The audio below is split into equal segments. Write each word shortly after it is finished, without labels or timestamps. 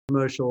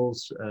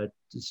commercials,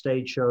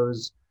 stage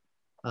shows,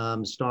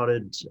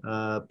 started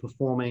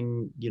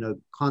performing,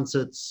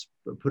 concerts,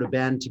 put a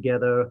band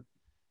together,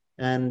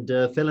 and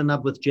fell in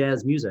love with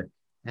jazz music.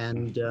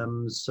 And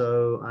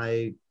so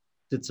I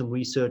did some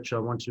research. I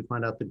wanted to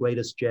find out the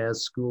greatest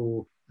jazz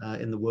school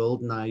in the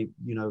world, and I,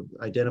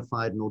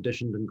 identified and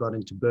auditioned and got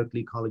into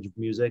Berklee College of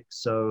Music.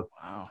 So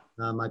Wow.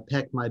 I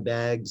packed my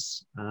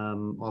bags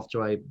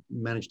after I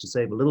managed to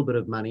save a little bit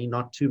of money,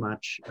 not too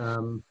much.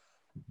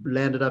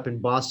 Landed up in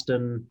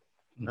Boston,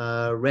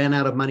 ran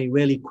out of money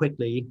really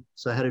quickly.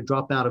 So I had to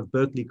drop out of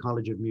Berklee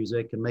College of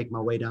Music and make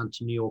my way down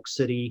to New York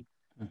City.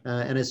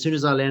 And as soon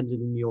as I landed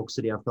in New York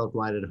City, I felt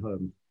right at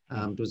home.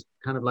 It was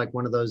kind of like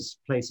one of those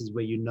places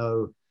where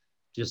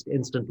just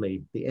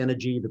instantly, the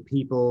energy, the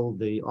people,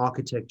 the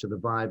architecture, the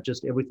vibe,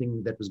 just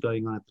everything that was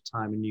going on at the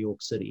time in New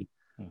York City.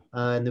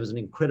 And there was an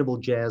incredible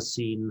jazz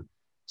scene.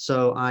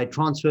 So I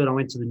transferred, I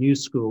went to the new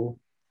school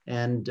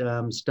and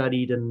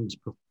studied and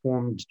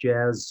performed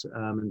jazz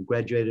and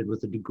graduated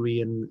with a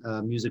degree in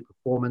music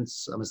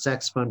performance. I'm a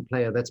saxophone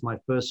player. That's my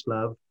first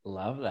love.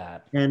 Love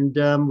that. And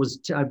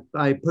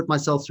I put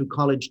myself through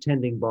college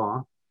tending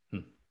bar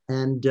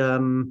and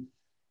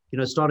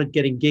started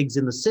getting gigs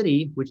in the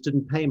city, which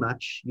didn't pay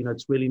much.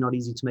 It's really not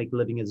easy to make a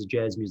living as a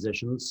jazz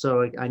musician.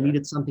 So I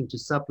needed something to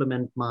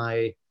supplement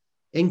my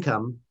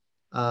income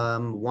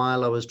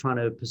while I was trying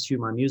to pursue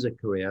my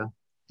music career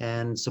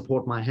and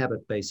support my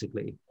habit,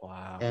 basically.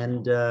 Wow.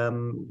 And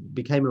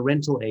became a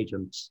rental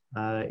agent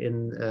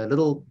in a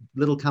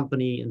little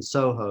company in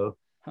Soho.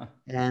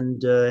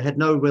 And had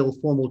no real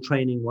formal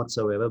training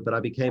whatsoever, but I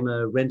became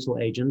a rental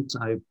agent.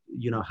 I,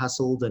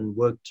 hustled and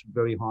worked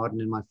very hard.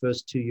 And in my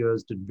first 2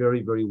 years did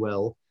very, very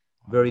well,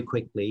 very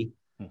quickly.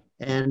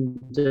 And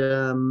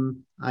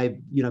I,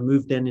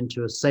 moved then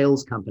into a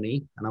sales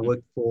company, and I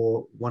worked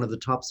for one of the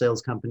top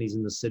sales companies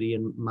in the city.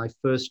 And my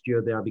first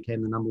year there, I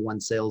became the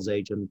 #1 sales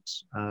agent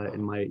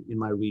in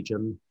my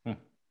region.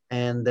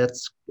 And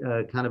that's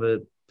kind of a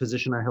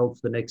position I held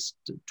for the next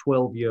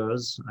 12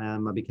 years. I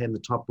became the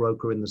top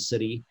broker in the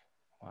city.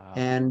 Wow.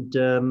 And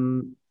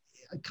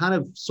I kind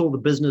of saw the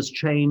business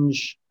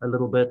change a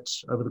little bit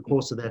over the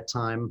course of that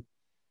time.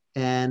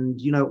 And,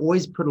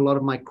 always put a lot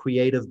of my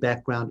creative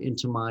background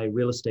into my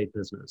real estate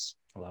business.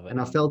 I love it.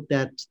 And I felt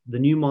that the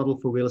new model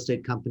for real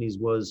estate companies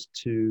was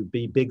to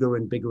be bigger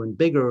and bigger and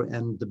bigger.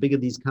 And the bigger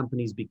these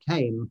companies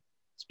became,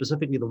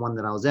 specifically the one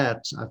that I was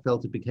at, I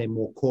felt it became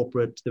more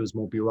corporate. There was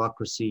more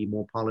bureaucracy,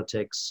 more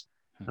politics.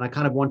 And I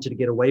kind of wanted to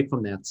get away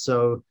from that.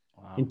 So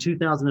in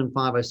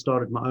 2005, I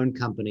started my own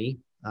company,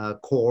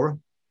 Core,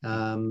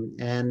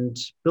 and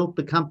built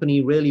the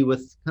company really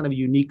with kind of a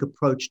unique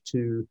approach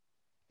to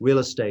real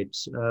estate.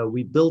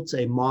 We built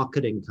a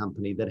marketing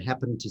company that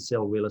happened to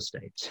sell real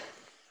estate.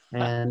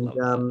 And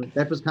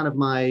that was kind of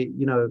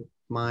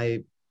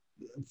my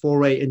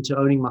foray into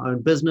owning my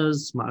own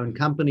business, my own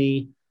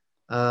company.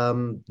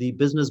 The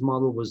business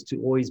model was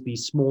to always be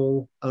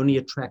small, only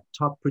attract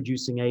top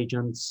producing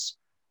agents,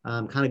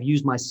 kind of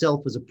use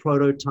myself as a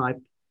prototype,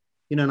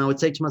 and I would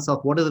say to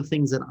myself, what are the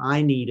things that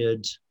I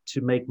needed to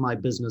make my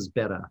business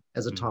better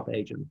as a top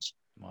agent?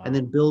 Wow. And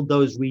then build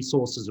those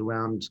resources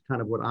around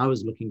kind of what I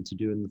was looking to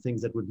do and the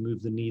things that would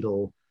move the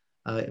needle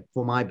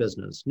for my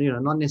business.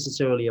 Not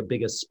necessarily a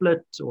bigger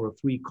split or a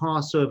free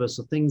car service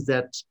or things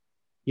that,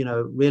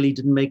 really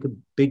didn't make a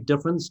big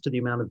difference to the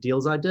amount of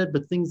deals I did,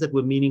 but things that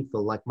were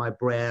meaningful, like my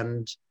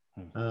brand,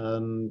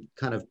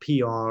 kind of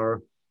PR,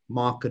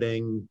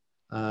 marketing,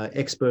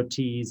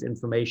 expertise,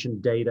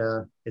 information,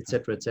 data, et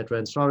cetera,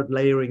 and started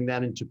layering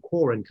that into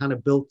Core and kind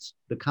of built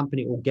the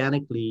company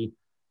organically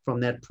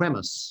from that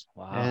premise.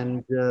 Wow.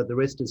 And the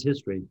rest is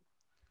history.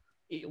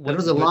 That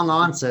was a long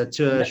answer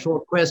to a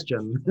short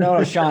question.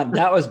 No, Sean,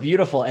 that was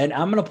beautiful. And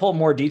I'm going to pull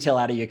more detail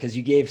out of you because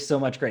you gave so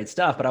much great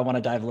stuff, but I want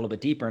to dive a little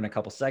bit deeper in a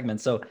couple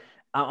segments. So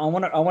I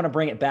want to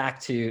bring it back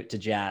to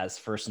jazz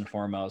first and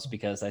foremost,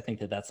 because I think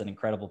that that's an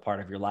incredible part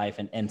of your life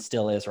and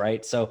still is,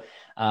 right? So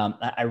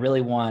I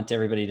really want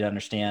everybody to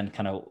understand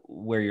kind of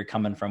where you're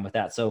coming from with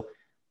that. So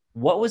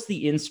what was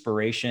the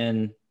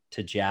inspiration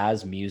to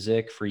jazz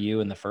music for you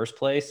in the first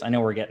place? I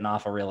know we're getting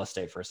off of real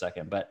estate for a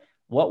second, but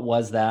what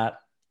was that?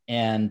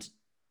 And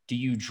do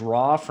you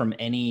draw from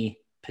any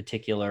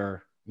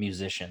particular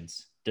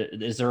musicians?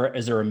 Is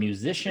there a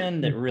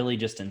musician that really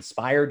just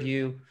inspired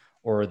you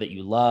or that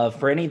you love?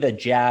 For any of the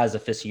jazz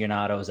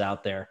aficionados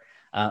out there,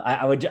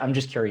 I'm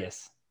just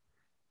curious.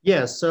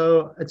 Yeah,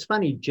 so it's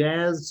funny.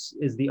 Jazz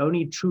is the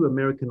only true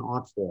American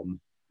art form.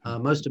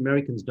 Most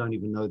Americans don't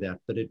even know that,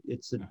 but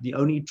it's the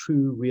only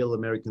true, real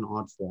American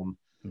art form.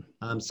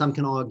 Some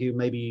can argue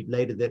maybe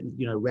later that,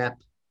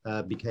 rap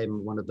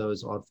became one of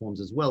those art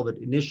forms as well, but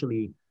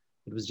initially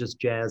it was just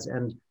jazz.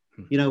 And,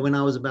 when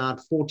I was about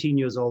 14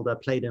 years old, I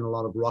played in a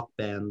lot of rock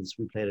bands.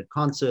 We played at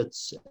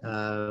concerts,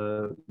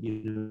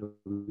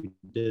 we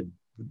did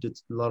a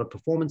lot of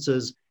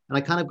performances. And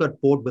I kind of got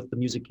bored with the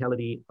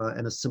musicality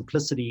and the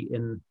simplicity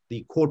in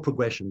the chord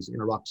progressions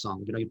in a rock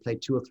song. You play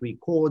 2 or 3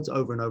 chords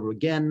over and over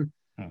again.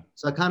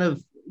 So I kind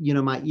of,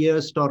 my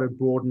ears started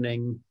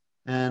broadening.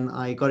 and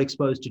I got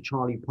exposed to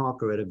Charlie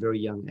Parker at a very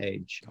young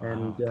age,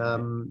 and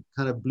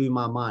kind of blew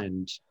my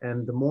mind.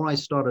 And the more I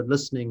started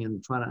listening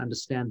and trying to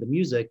understand the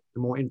music,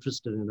 the more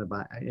interested in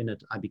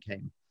it I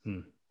became,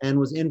 and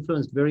was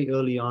influenced very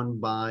early on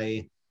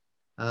by,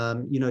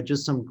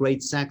 just some great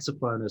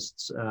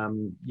saxophonists,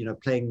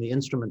 playing the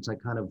instruments. I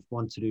kind of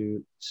wanted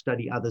to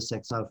study other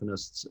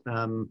saxophonists,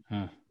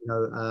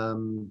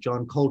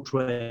 John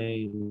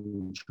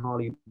Coltrane,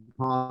 Charlie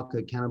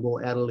Parker,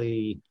 Cannonball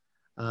Adderley,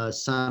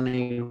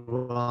 Sonny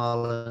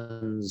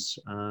Rollins,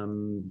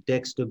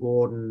 Dexter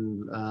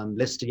Gordon,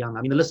 Lester Young.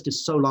 I mean, the list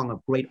is so long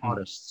of great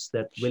artists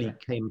that really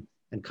came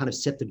and kind of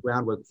set the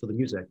groundwork for the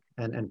music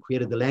and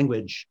created the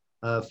language,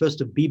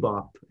 first of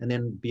bebop and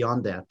then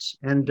beyond that.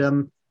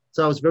 And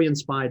so I was very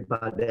inspired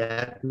by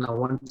that. And I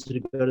wanted to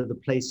go to the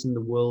place in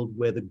the world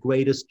where the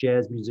greatest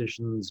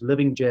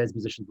living jazz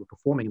musicians were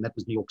performing. And that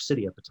was New York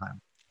City at the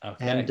time.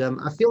 Okay. And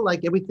I feel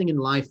like everything in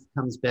life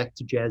comes back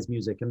to jazz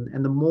music.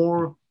 And the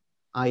more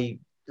I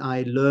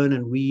learn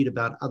and read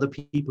about other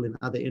people in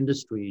other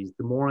industries,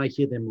 the more I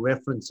hear them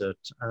reference it.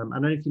 I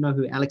don't know if you know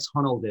who Alex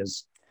Honnold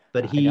is,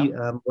 but he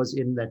was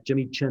in that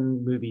Jimmy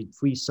Chin movie,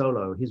 Free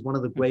Solo. He's one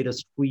of the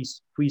greatest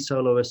free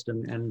soloists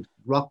and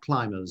rock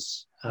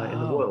climbers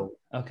in the world.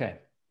 Okay.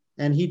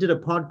 And he did a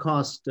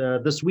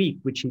podcast this week,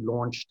 which he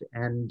launched.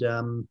 And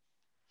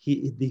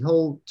the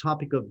whole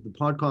topic of the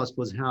podcast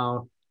was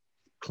how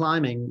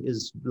climbing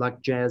is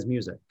like jazz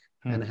music.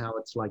 And how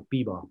it's like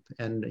bebop,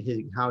 and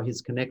how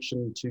his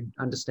connection to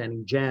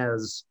understanding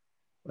jazz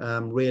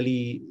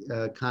really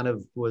kind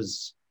of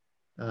was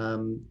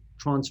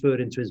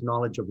transferred into his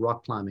knowledge of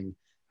rock climbing.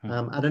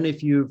 I don't know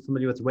if you're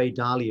familiar with Ray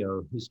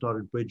Dalio, who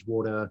started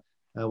Bridgewater,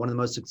 one of the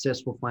most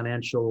successful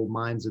financial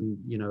minds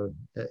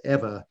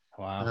ever.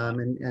 Wow.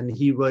 And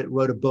he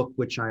wrote a book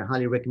which I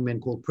highly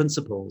recommend called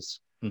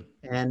Principles.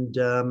 And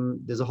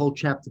there's a whole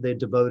chapter there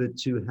devoted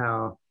to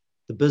how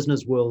the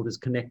business world is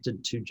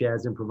connected to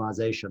jazz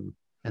improvisation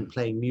and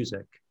playing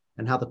music,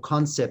 and how the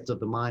concept of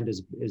the mind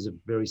is a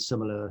very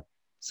similar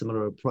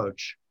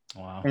approach.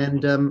 Wow.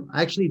 And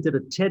I actually did a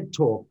TED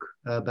talk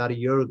about a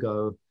year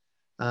ago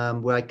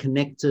where I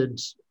connected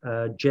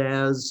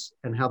jazz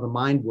and how the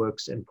mind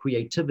works and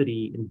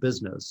creativity in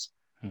business.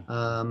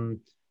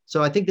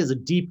 So I think there's a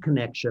deep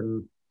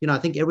connection. I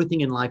think everything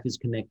in life is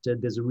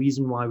connected. There's a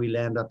reason why we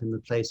land up in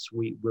the place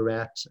we're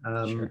at.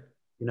 Sure.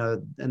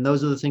 And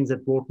those are the things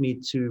that brought me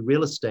to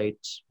real estate,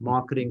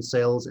 marketing,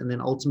 sales, and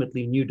then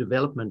ultimately new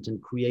development and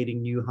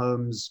creating new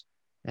homes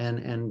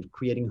and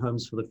creating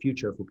homes for the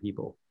future for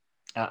people.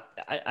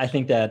 I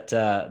think that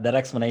that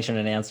explanation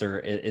and answer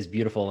is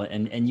beautiful.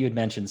 And you had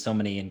mentioned so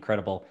many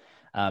incredible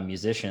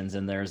musicians,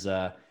 and there's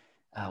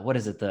what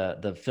is it?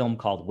 The film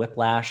called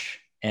Whiplash,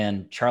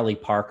 and Charlie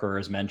Parker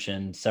is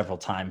mentioned several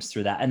times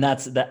through that. And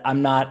that's that.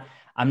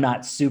 I'm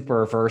not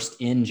super versed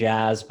in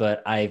jazz,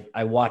 but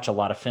I watch a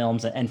lot of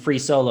films, and Free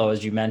Solo,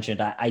 as you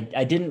mentioned,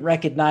 I didn't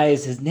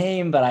recognize his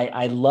name, but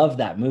I love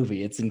that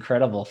movie. It's an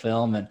incredible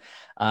film. And,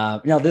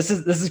 this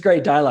is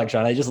great dialogue,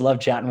 Sean. I just love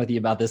chatting with you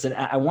about this. And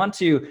I want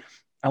to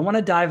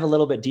dive a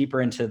little bit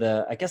deeper into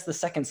the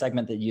second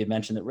segment that you had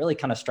mentioned that really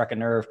kind of struck a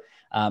nerve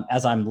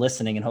as I'm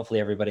listening, and hopefully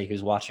everybody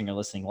who's watching or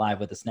listening live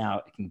with us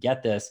now can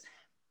get this.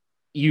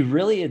 You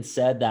really had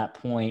said that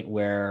point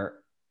where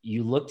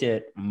you looked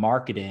at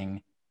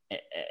marketing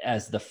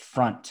as the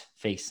front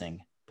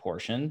facing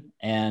portion,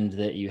 and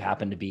that you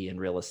happen to be in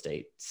real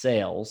estate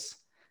sales.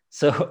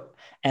 So,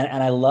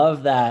 and I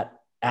love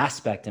that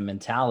aspect and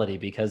mentality,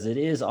 because it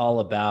is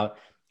all about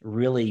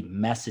really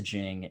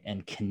messaging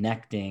and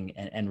connecting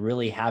and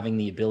really having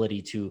the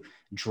ability to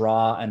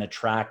draw and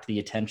attract the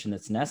attention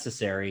that's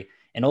necessary.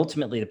 And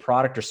ultimately the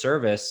product or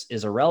service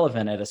is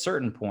irrelevant at a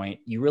certain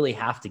point. You really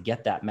have to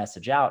get that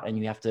message out, and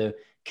you have to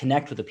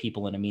connect with the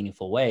people in a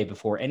meaningful way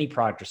before any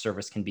product or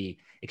service can be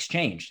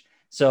exchanged.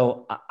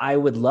 So I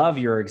would love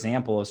your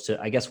example as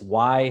to, I guess,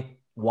 why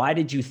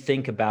did you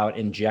think about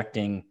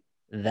injecting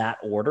that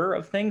order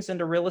of things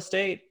into real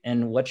estate,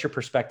 and what's your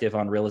perspective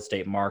on real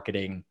estate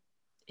marketing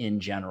in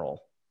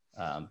general?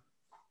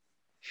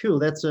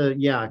 Sure,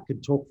 I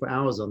could talk for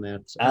hours on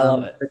that. I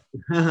love it.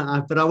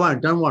 But I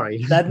won't, don't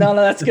worry. No,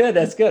 that's good.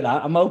 That's good.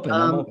 I'm open.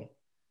 I'm open.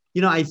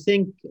 I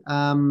think,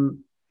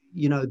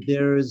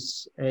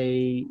 there's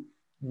a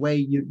way,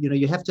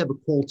 you have to have a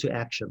call to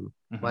action,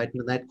 right?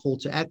 And that call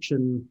to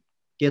action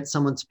gets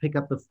someone to pick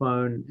up the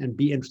phone and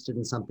be interested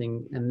in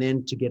something, and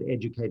then to get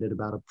educated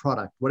about a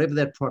product, whatever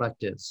that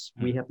product is.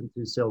 We happen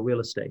to sell real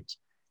estate.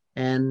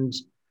 And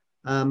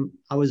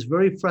I was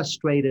very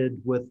frustrated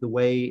with the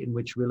way in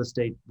which real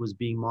estate was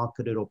being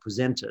marketed or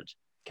presented.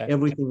 Okay.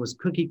 Everything was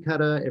cookie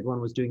cutter.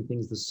 Everyone was doing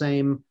things the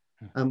same.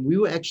 We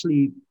were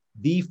actually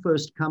the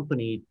first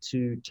company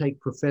to take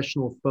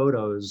professional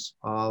photos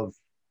of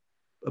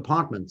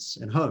apartments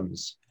and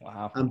homes.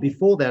 Wow.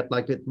 Before that,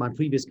 like at my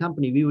previous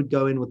company, we would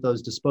go in with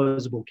those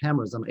disposable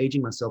cameras. I'm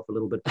aging myself a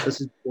little bit, but this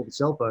is before the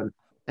cell phone.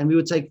 And we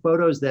would take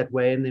photos that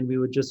way. And then we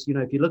would just,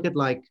 if you look at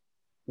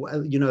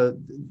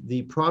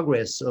the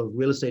progress of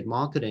real estate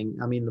marketing,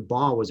 I mean, the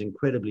bar was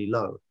incredibly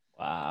low.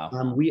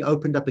 Wow. We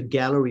opened up a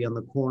gallery on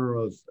the corner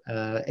of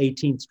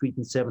 18th Street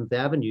and 7th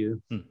Avenue,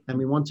 and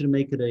we wanted to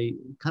make it a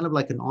kind of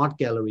like an art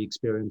gallery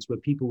experience where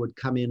people would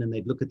come in and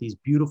they'd look at these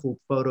beautiful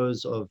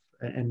photos of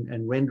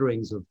and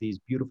renderings of these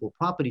beautiful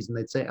properties, and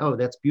they'd say, "Oh,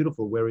 that's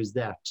beautiful. Where is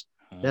that?"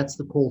 That's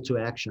the call to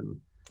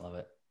action. Love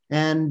it.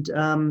 And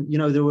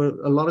there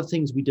were a lot of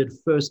things we did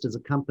first as a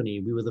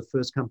company. We were the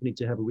first company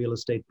to have a real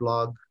estate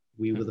blog.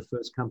 We were the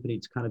first company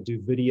to kind of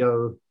do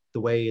video the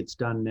way it's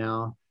done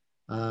now.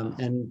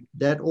 And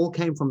that all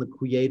came from the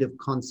creative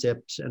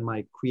concept and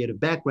my creative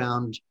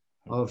background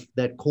of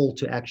that call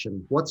to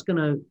action. What's going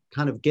to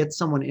kind of get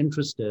someone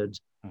interested,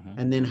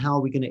 and then how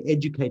are we going to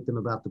educate them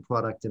about the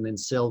product and then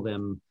sell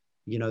them,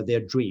 their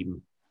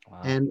dream.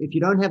 Wow. And if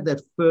you don't have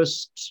that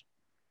first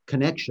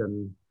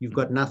connection, you've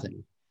got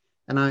nothing.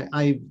 And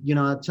I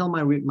tell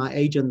my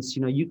agents,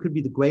 you could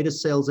be the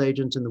greatest sales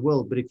agent in the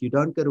world, but if you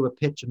don't go to a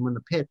pitch and win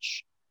the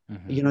pitch,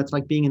 it's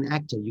like being an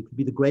actor. You could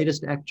be the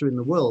greatest actor in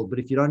the world, but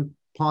if you don't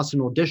pass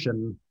an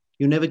audition,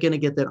 you're never going to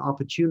get that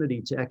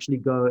opportunity to actually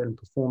go and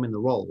perform in the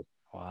role.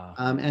 Wow.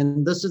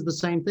 And this is the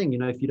same thing.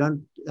 If you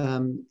don't,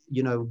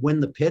 win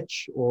the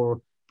pitch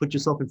or put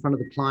yourself in front of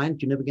the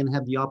client, you're never going to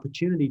have the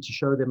opportunity to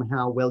show them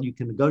how well you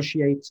can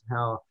negotiate,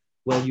 how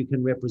well you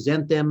can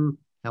represent them,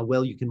 how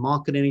well you can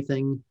market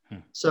anything.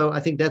 So I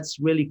think that's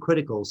really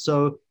critical.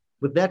 So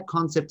with that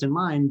concept in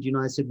mind,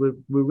 I said, we're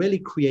really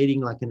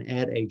creating like an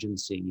ad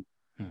agency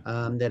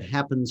that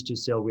happens to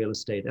sell real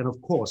estate. And of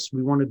course,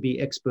 we want to be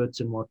experts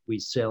in what we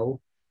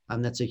sell.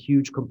 And that's a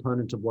huge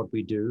component of what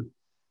we do.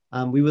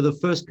 We were the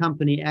first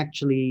company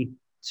actually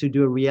to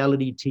do a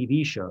reality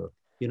TV show.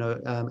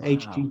 Wow.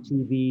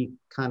 HGTV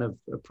kind of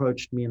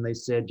approached me and they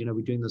said,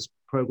 we're doing this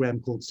program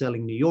called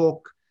Selling New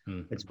York.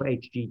 It's for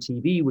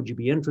HGTV. Would you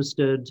be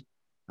interested?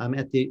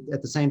 At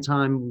the same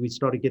time, we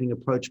started getting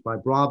approached by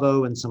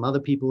Bravo and some other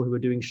people who were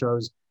doing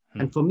shows.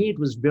 And for me, it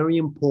was very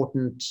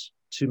important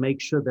to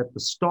make sure that the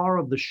star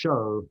of the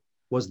show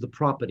was the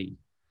property,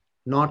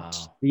 not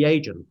the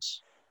agent.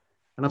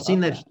 And I've seen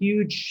that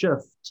huge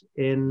shift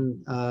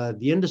in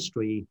the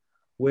industry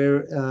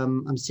where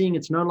I'm seeing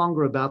it's no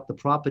longer about the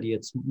property.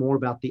 It's more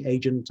about the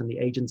agent and the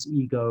agent's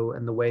ego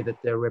and the way that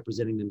they're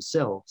representing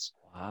themselves.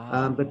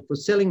 Wow. But for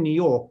Selling New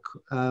York,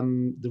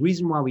 the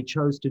reason why we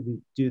chose to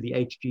do the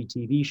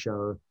HGTV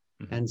show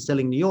and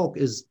Selling New York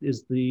is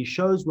the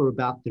shows were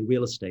about the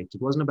real estate.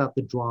 It wasn't about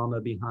the drama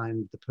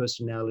behind the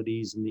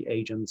personalities and the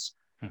agents.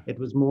 It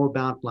was more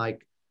about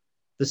like,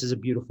 this is a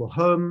beautiful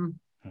home.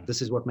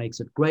 This is what makes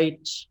it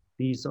great.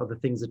 These are the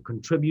things that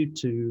contribute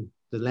to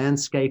the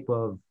landscape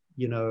of,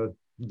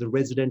 the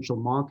residential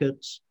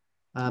market.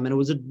 And it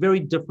was a very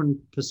different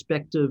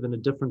perspective and a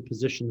different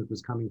position it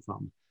was coming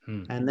from.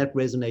 And that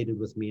resonated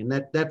with me. And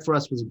that for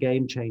us was a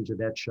game changer,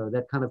 that show.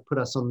 That kind of put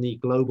us on the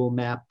global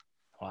map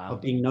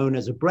of being known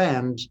as a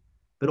brand,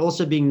 but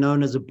also being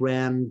known as a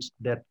brand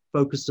that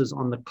focuses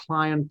on the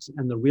client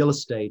and the real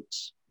estate,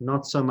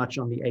 not so much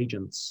on the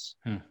agents.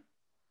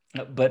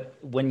 But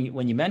when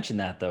you mention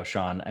that though,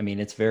 Sean, I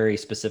mean, it's very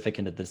specific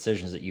into the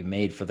decisions that you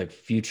made for the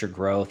future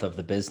growth of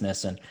the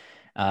business and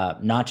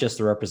not just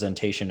the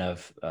representation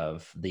of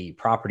the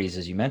properties,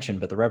 as you mentioned,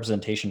 but the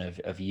representation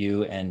of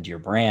you and your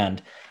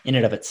brand in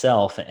and of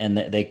itself. And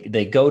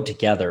they go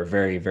together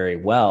very, very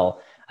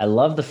well. I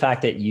love the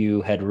fact that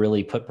you had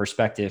really put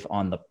perspective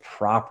on the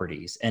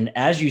properties. And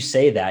as you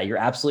say that, you're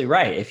absolutely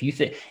right. If you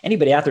think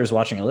anybody out there is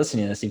watching or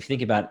listening to this, if you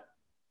think about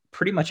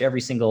pretty much every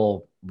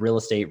single real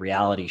estate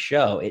reality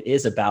show, it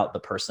is about the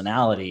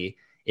personality.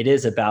 It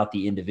is about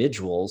the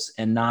individuals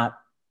and not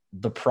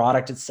the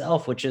product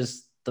itself, which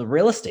is the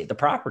real estate, the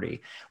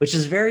property, which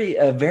is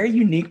a very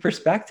unique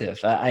perspective.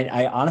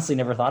 I honestly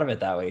never thought of it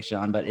that way,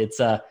 Sean, but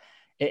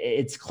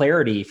it's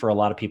clarity for a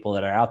lot of people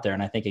that are out there.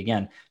 And I think,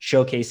 again,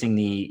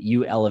 showcasing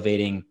you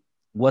elevating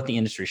what the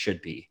industry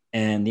should be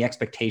and the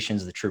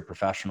expectations of the true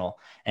professional.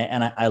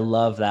 And I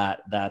love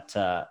that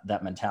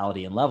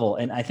mentality and level.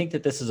 And I think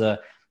that this is a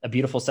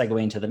beautiful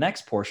segue into the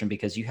next portion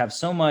because you have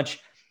so much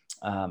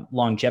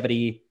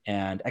longevity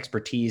and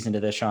expertise into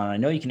this, Sean. I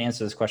know you can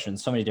answer this question in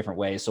so many different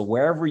ways. So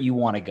wherever you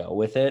want to go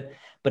with it,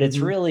 but it's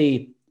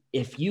really,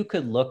 if you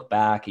could look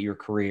back at your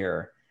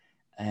career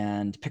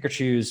and pick or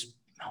choose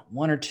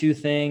one or two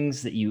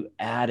things that you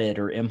added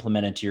or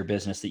implemented to your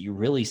business that you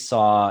really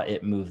saw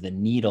it move the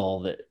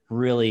needle, that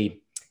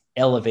really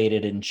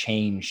elevated and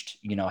changed,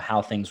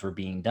 how things were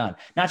being done,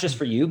 not just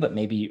for you, but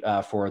maybe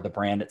for the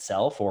brand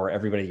itself or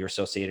everybody you're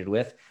associated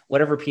with,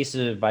 whatever piece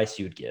of advice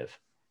you would give.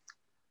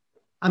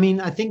 I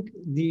mean, I think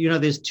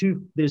there's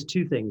two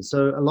things.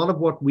 So a lot of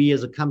what we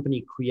as a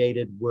company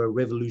created were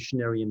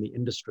revolutionary in the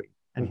industry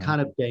and kind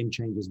of game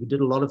changers. We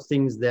did a lot of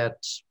things that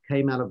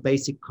came out of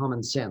basic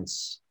common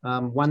sense.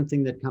 One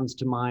thing that comes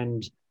to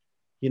mind,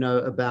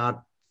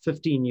 about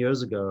 15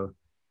 years ago,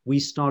 we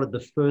started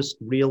the first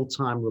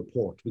real-time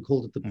report. We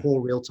called it the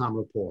Core Real-Time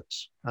Report.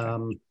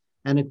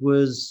 And it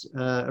was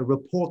a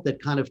report that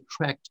kind of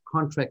tracked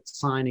contract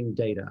signing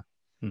data.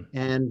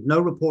 And no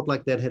report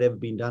like that had ever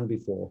been done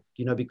before,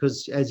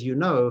 because as you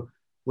know,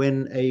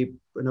 when a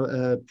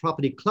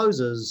property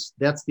closes,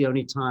 that's the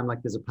only time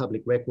like there's a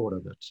public record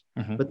of it.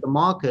 Mm-hmm. But the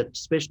market,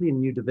 especially in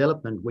new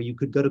development, where you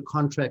could go to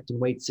contract and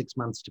wait 6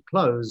 months to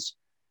close,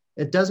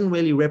 it doesn't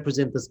really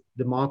represent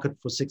the market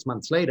for 6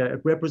 months later.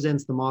 It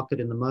represents the market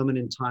in the moment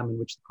in time in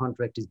which the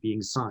contract is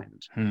being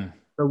signed.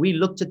 So we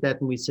looked at that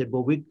and we said,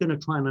 well, we're going to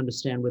try and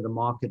understand where the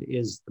market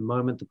is the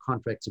moment the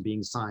contracts are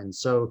being signed.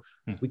 So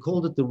we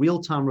called it the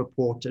real-time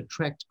report to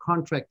track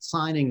contract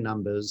signing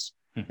numbers.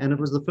 And it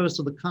was the first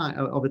of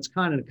its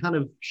kind, and it kind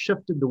of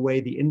shifted the way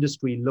the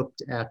industry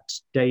looked at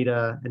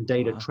data and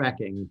data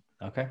tracking.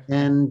 Okay.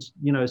 And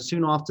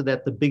soon after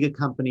that, the bigger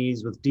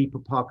companies with deeper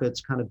pockets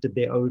kind of did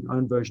their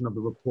own version of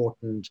the report,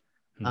 and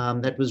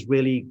that was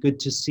really good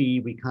to see.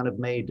 We kind of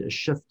made a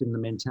shift in the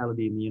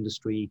mentality in the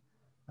industry,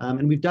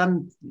 and we've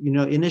done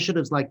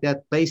initiatives like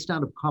that based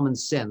out of common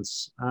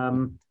sense.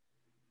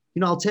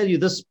 I'll tell you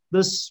this.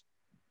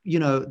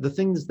 The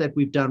things that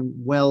we've done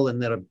well and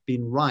that have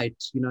been right,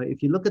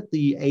 if you look at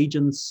the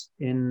agents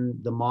in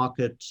the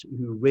market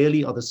who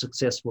really are the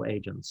successful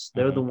agents,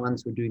 they're the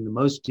ones who are doing the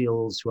most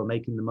deals, who are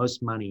making the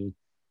most money.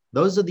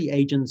 Those are the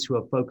agents who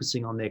are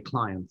focusing on their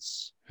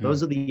clients.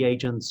 Those are the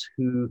agents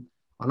who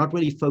are not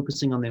really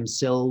focusing on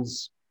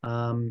themselves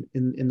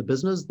in the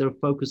business. They're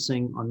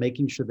focusing on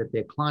making sure that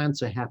their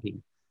clients are happy.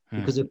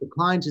 Because if the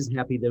client is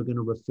happy, they're going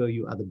to refer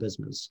you other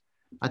business.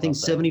 I think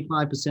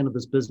 75% of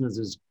this business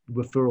is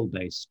referral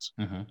based.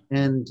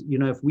 And,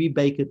 if we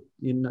bake it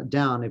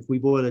down, if we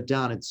boil it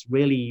down, it's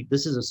really,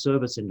 this is a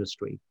service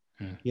industry.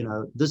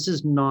 This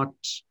is not,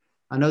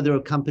 I know there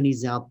are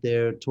companies out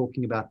there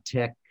talking about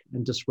tech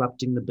and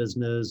disrupting the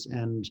business.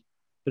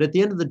 But at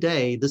the end of the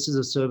day, this is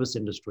a service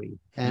industry,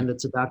 and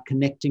it's about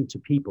connecting to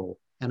people,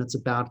 and it's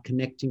about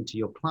connecting to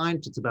your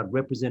client. It's about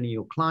representing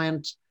your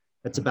client.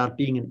 It's about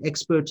being an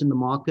expert in the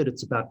market.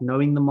 It's about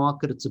knowing the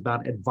market. It's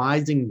about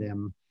advising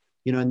them.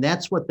 And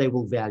that's what they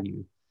will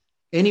value.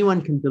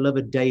 Anyone can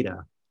deliver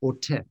data or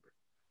tech,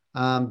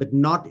 but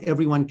not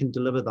everyone can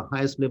deliver the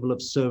highest level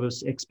of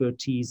service,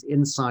 expertise,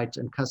 insight,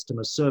 and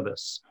customer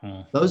service.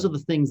 Those are the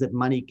things that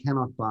money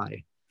cannot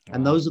buy.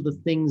 And those are the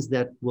things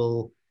that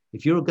will,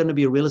 if you're going to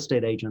be a real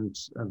estate agent,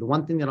 the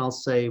one thing that I'll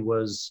say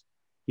was,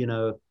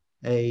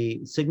 a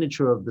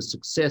signature of the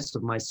success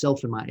of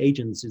myself and my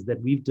agents is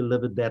that we've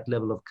delivered that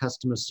level of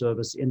customer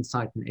service,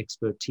 insight, and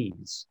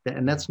expertise.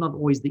 And that's not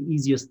always the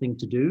easiest thing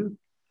to do.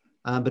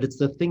 But it's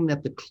the thing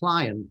that the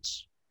client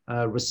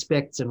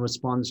respects and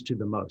responds to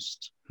the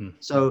most.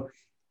 So,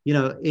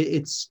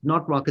 it's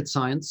not rocket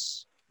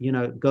science.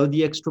 Go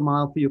the extra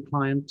mile for your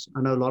client. I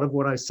know a lot of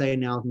what I say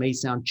now may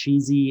sound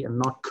cheesy and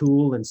not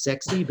cool and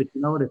sexy, but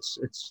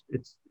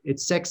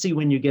it's sexy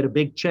when you get a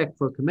big check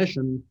for a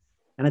commission,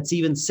 and it's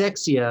even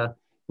sexier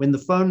when the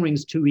phone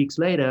rings 2 weeks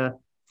later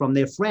from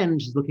their friend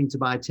who's looking to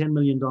buy a $10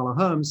 million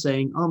home,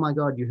 saying, "Oh my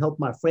God, you helped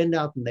my friend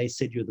out, and they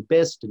said you're the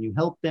best, and you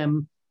helped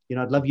them.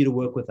 I'd love you to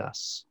work with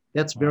us."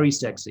 That's very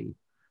sexy.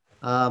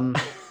 I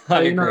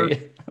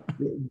agree.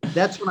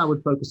 That's what I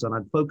would focus on.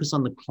 I'd focus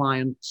on the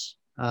client,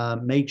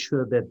 make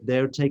sure that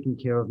they're taken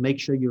care of, make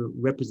sure you're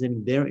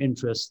representing their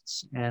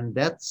interests. And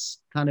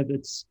that's kind of,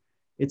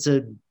 it's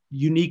a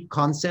unique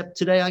concept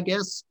today, I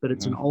guess, but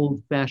it's an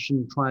old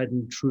fashioned, tried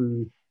and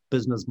true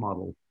business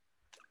model.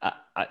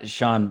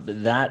 Sean,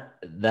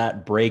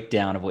 that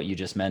breakdown of what you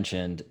just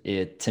mentioned,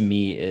 it to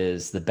me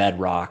is the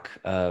bedrock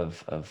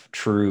of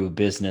true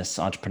business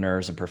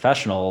entrepreneurs and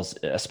professionals,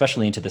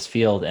 especially into this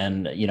field.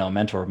 And, a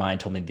mentor of mine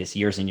told me this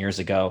years and years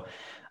ago,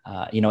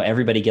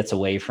 everybody gets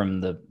away from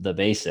the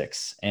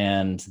basics,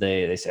 and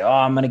they say, "Oh,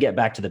 I'm going to get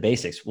back to the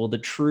basics." Well, the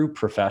true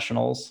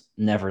professionals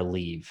never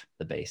leave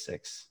the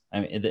basics. I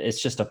mean,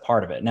 it's just a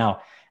part of it.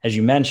 Now, as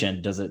you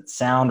mentioned, does it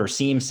sound or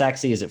seem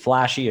sexy? Is it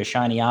flashy, a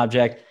shiny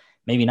object?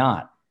 Maybe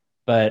not.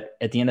 But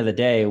at the end of the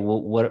day,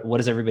 what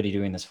is everybody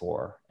doing this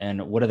for?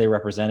 And what are they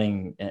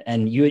representing?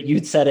 And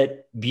you'd said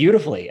it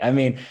beautifully. I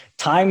mean,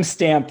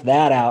 timestamp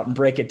that out and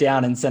break it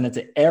down and send it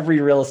to every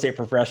real estate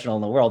professional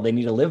in the world. They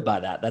need to live by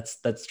that. That's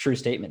a true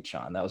statement,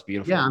 Sean. That was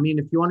beautiful. Yeah. I mean,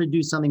 if you want to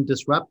do something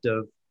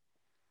disruptive,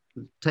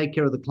 take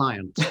care of the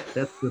client.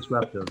 That's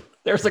disruptive.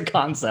 There's a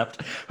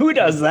concept. Who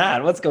does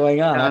that? What's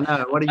going on? Yeah, I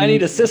know. I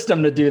need a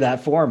system to do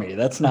that for me.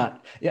 That's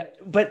not, yeah.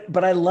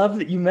 But I love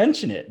that you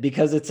mention it,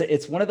 because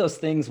it's one of those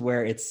things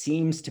where it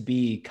seems to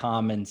be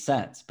common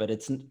sense, but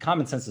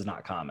common sense is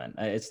not common.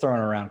 It's thrown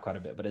around quite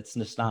a bit, but it's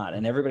just not.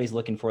 And everybody's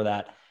looking for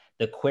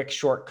the quick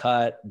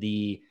shortcut,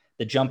 the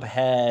jump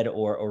ahead,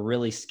 or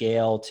really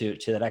scale to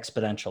that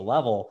exponential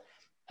level.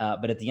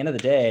 But at the end of the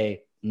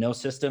day, no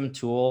system,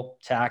 tool,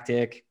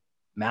 tactic,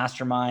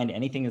 mastermind,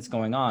 anything that's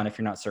going on if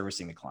you're not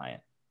servicing the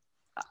client.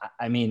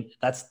 I mean,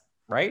 that's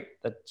right.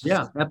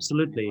 Yeah,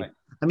 absolutely. Right.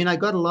 I mean, I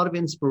got a lot of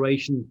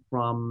inspiration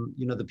from,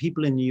 the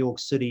people in New York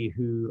City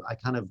who I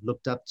kind of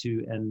looked up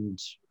to and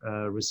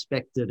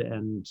respected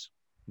and,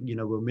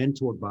 were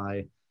mentored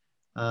by,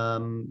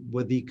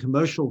 were the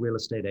commercial real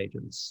estate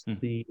agents,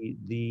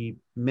 the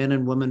men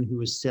and women who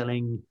were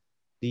selling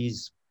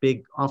these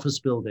big office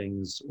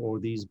buildings or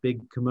these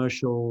big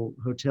commercial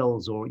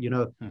hotels, or,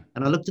 and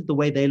I looked at the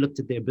way they looked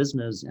at their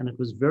business, and it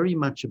was very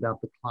much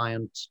about the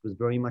client. It was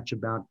very much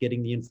about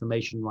getting the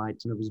information right.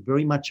 And it was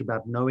very much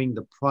about knowing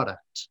the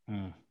product.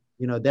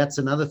 That's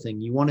another thing.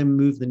 You want to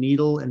move the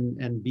needle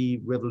and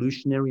be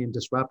revolutionary and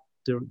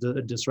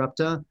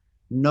disruptor.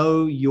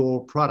 Know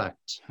your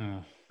product.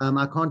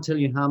 I can't tell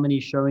you how many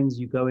showings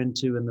you go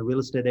into and the real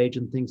estate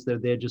agent thinks they're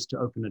there just to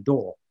open a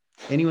door.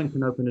 Anyone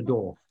can open a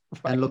door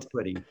and look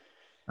pretty.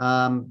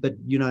 But,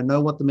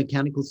 know what the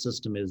mechanical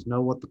system is,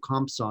 know what the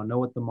comps are, know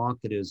what the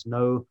market is,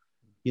 know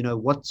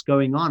what's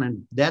going on.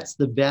 And that's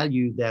the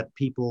value that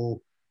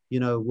people,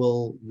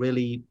 will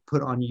really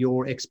put on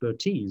your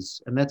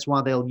expertise. And that's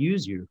why they'll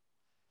use you.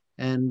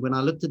 And when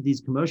I looked at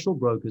these commercial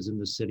brokers in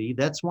the city,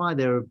 that's why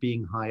they're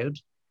being hired.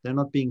 They're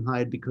not being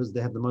hired because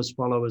they have the most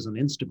followers on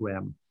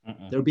Instagram.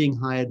 They're being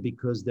hired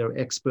because they're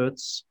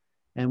experts.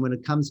 And when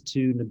it comes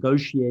to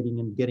negotiating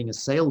and getting a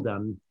sale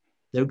done,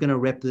 they're going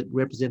to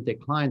represent their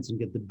clients and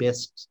get the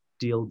best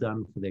deal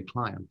done for their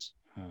client.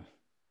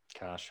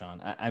 Gosh,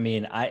 Sean,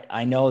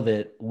 I know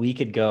that we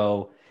could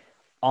go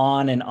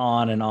on and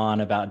on and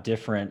on about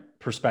different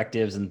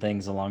perspectives and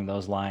things along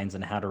those lines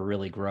and how to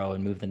really grow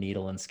and move the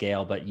needle and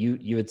scale. But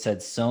you had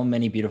said so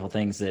many beautiful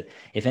things that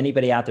if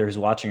anybody out there who's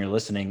watching or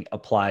listening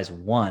applies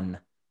one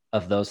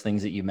of those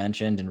things that you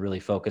mentioned and really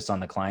focus on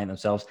the client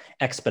themselves,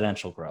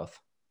 exponential growth.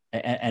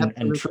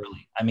 And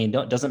truly,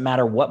 doesn't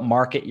matter what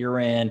market you're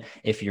in,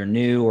 if you're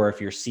new or if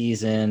you're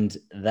seasoned,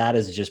 that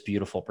is just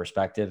beautiful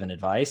perspective and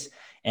advice.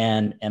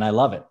 And I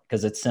love it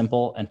because it's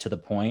simple and to the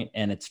point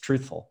and it's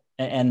truthful.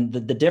 And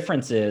the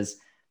difference is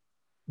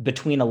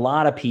between a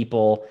lot of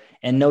people,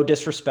 and no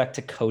disrespect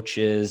to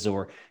coaches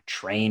or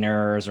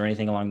trainers or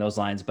anything along those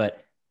lines,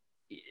 but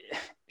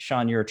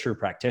Sean, you're a true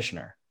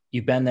practitioner.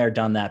 You've been there,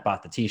 done that,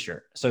 bought the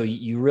t-shirt. So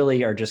you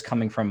really are just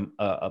coming from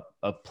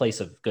a place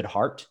of good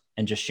heart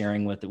and just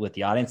sharing with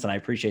the audience. And I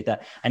appreciate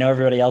that. I know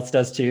everybody else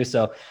does too.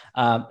 So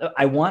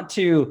I want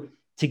to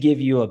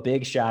give you a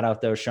big shout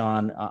out though,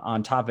 Sean,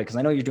 on topic, because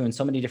I know you're doing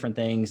so many different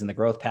things and the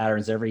growth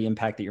patterns, every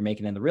impact that you're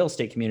making in the real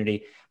estate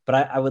community. But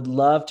I would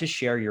love to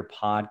share your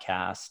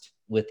podcast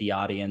with the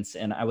audience.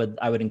 And I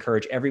would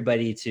encourage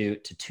everybody to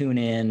tune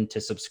in,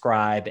 to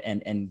subscribe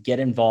and get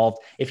involved.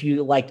 If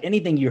you liked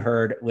anything you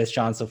heard with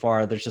Sean so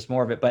far, there's just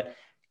more of it. But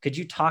could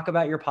you talk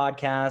about your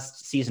podcast,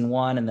 season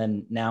 1, and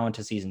then now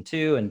into season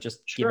 2, and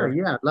just Sure,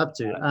 yeah, I'd love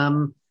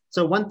to.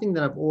 So one thing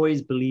that I've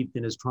always believed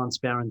in is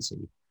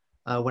transparency.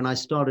 When I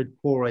started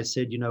CORE, I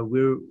said,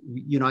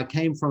 I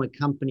came from a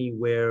company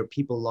where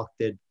people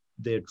locked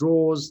their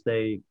drawers,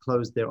 they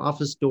closed their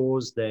office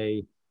doors,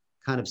 they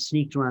kind of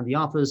sneaked around the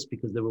office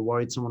because they were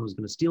worried someone was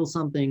going to steal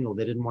something or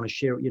they didn't want to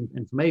share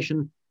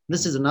information.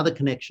 This is another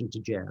connection to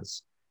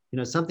jazz.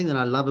 Something that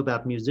I love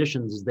about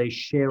musicians is they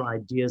share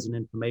ideas and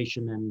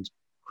information and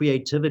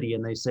creativity,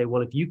 and they say,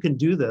 well, if you can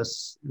do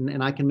this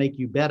and I can make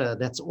you better,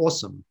 that's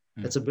awesome.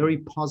 That's a very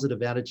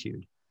positive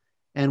attitude.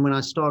 And when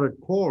I started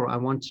CORE, I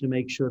wanted to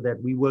make sure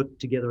that we worked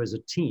together as a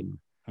team.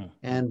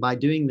 And by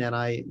doing that,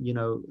 I,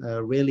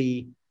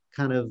 really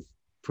kind of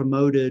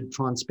promoted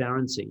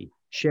transparency,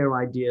 share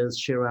ideas,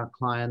 share our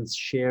clients,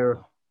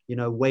 share,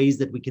 ways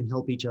that we can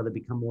help each other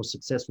become more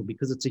successful,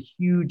 because it's a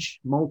huge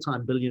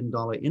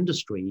multi-billion-dollar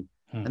industry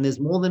and there's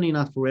more than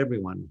enough for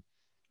everyone.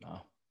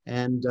 Wow.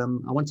 And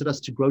I wanted us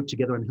to grow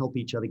together and help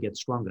each other get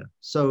stronger.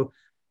 So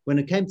when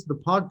it came to the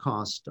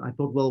podcast, I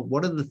thought, well,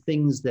 what are the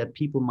things that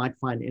people might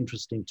find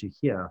interesting to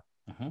hear?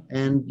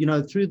 And,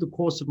 through the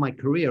course of my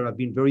career, I've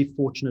been very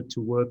fortunate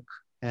to work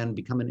and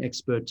become an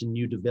expert in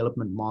new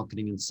development,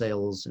 marketing and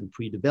sales and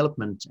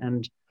pre-development.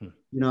 And,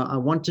 I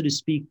wanted to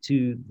speak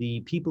to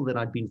the people that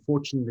I'd been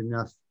fortunate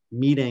enough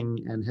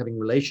meeting and having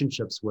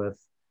relationships with,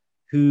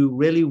 who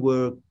really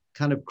were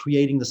kind of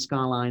creating the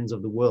skylines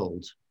of the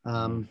world.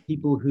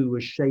 People who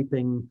were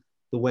shaping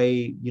the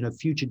way,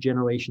 future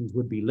generations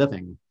would be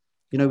living.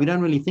 We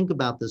don't really think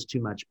about this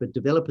too much, but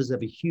developers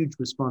have a huge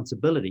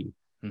responsibility.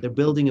 They're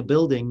building a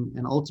building,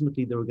 and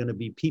ultimately there are going to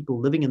be people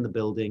living in the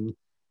building,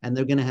 and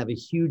they're going to have a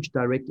huge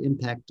direct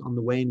impact on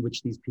the way in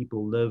which these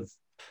people live,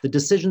 the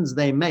decisions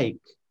they make,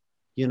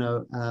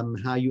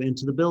 how you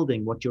enter the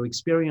building, what your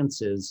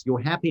experience is, your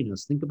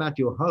happiness. Think about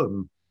your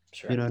home,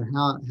 and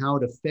how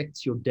it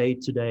affects your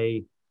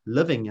day-to-day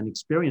living and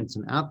experience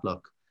and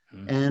outlook.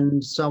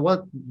 And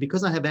so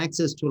because I have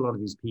access to a lot of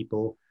these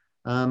people,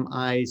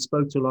 I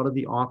spoke to a lot of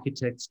the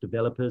architects,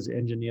 developers,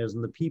 engineers,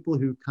 and the people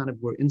who kind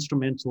of were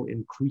instrumental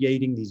in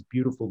creating these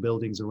beautiful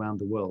buildings around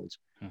the world.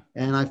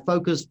 And I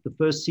focused the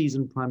first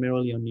season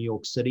primarily on New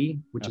York City,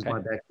 which is my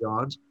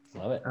backyard.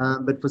 Love it.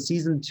 But for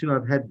season 2,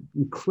 I've had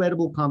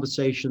incredible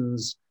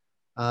conversations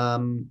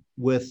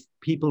with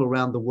people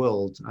around the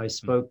world. I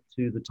spoke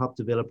to the top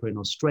developer in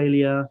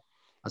Australia.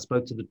 I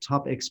spoke to the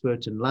top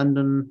expert in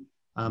London.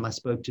 I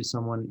spoke to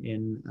someone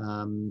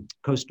in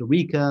Costa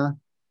Rica,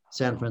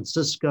 San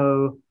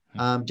Francisco.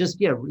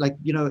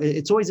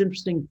 It's always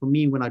interesting for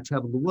me when I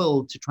travel the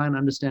world to try and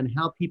understand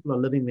how people are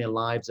living their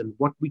lives and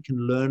what we can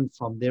learn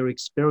from their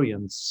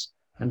experience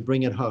and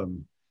bring it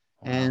home.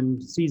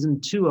 And season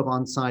 2 of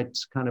Onsite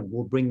kind of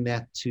will bring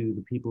that to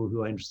the people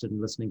who are interested in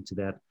listening to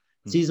that.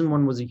 Season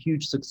 1 was a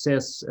huge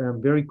success.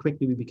 Very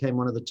quickly, we became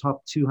one of the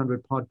top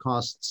 200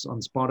 podcasts on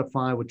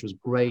Spotify, which was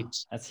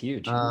great. That's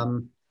huge.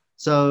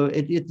 So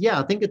yeah,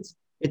 I think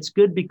it's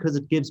good because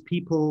it gives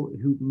people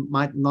who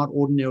might not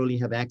ordinarily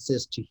have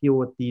access to hear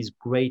what these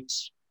great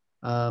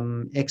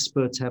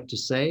experts have to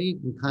say,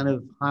 and kind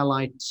of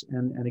highlight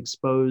and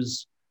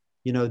expose,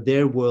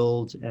 their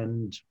world,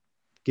 and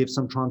give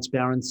some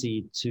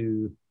transparency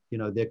to,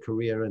 their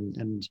career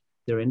and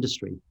their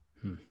industry.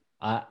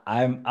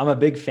 I'm a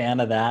big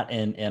fan of that,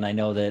 and I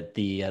know that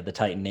the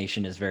Titan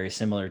Nation is very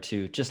similar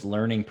to just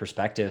learning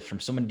perspectives from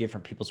so many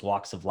different people's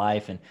walks of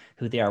life and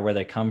who they are, where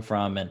they come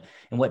from, and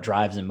what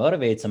drives and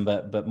motivates them.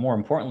 But more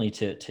importantly,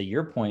 to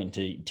your point,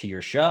 to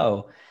your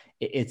show,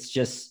 it's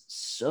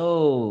just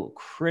so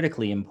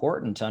critically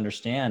important to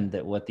understand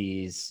that what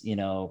these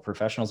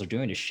professionals are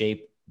doing to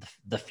shape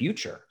the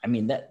future. I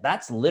mean,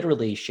 that's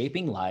literally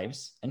shaping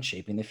lives and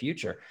shaping the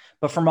future,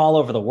 but from all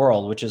over the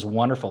world, which is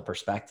wonderful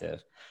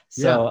perspective.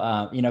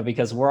 So,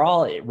 because we're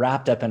all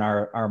wrapped up in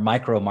our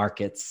micro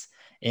markets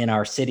in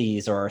our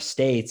cities or our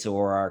states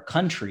or our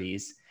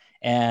countries.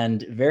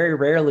 And very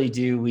rarely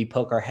do we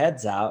poke our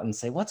heads out and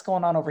say, what's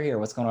going on over here?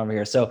 What's going on over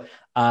here? So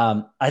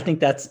I think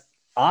that's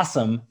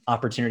awesome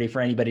opportunity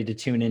for anybody to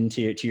tune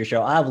into your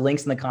show. I have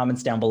links in the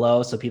comments down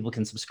below so people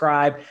can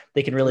subscribe.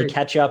 They can really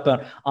catch up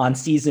on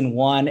season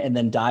 1 and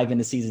then dive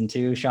into season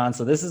 2, Sean.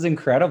 So this is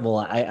incredible.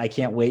 I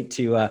can't wait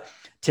to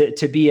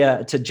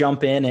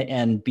jump in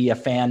and be a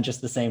fan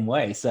just the same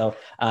way. So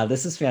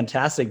this is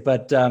fantastic.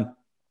 But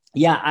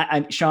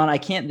Sean, I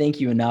can't thank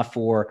you enough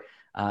for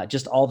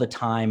just all the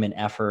time and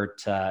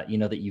effort, that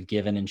you've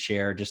given and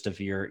shared just of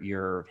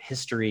your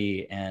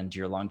history and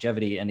your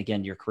longevity. And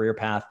again, your career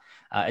path.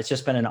 It's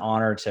just been an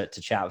honor to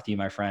chat with you,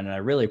 my friend. And I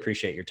really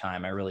appreciate your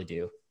time. I really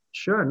do.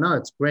 Sure. No,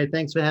 it's great.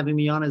 Thanks for having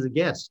me on as a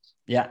guest.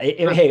 Yeah.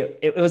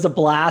 It was a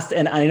blast.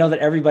 And I know that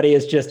everybody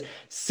is just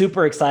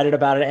super excited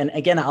about it. And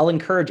again, I'll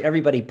encourage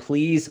everybody,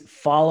 please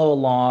follow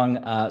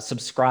along,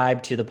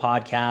 subscribe to the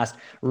podcast,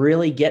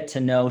 really get to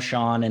know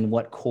Sean and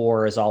what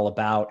CORE is all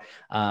about.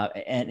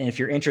 And if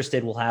you're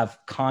interested, we'll have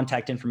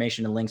contact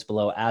information and links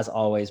below as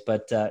always.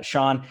 But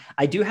Sean,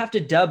 I do have to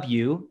dub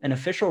you an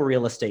official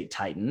real estate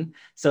titan.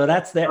 So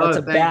that's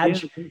a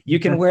badge. You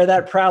can wear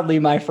that proudly,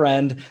 my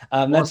friend.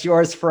 That's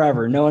yours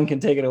forever. No one can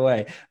take it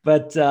away.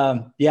 But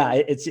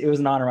it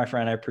was an honor, my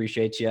friend. I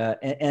appreciate you.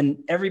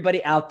 And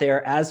everybody out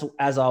there,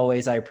 as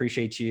always, I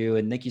appreciate you.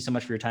 And thank you so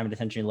much for your time and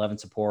attention, love, and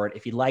support.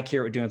 If you'd like to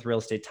hear what we're doing with Real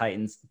Estate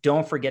Titans,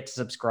 don't forget to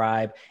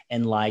subscribe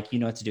and like. You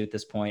know what to do at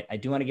this point. I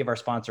do want to give our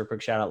sponsor a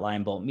quick shout out,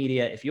 Lion Bolt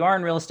Media. If you are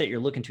in real estate, you're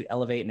looking to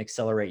elevate and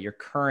accelerate your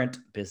current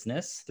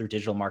business through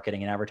digital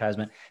marketing and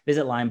advertisement,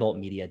 visit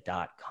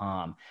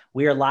lionboltmedia.com.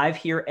 We are live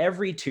here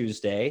every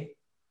Tuesday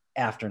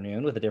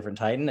afternoon with a different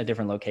Titan, a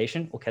different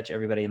location. We'll catch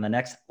everybody in the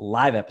next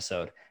live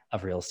episode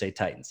of Real Estate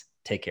Titans.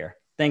 Take care.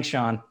 Thanks,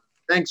 Sean.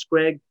 Thanks,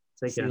 Greg.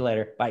 See you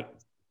later. Bye.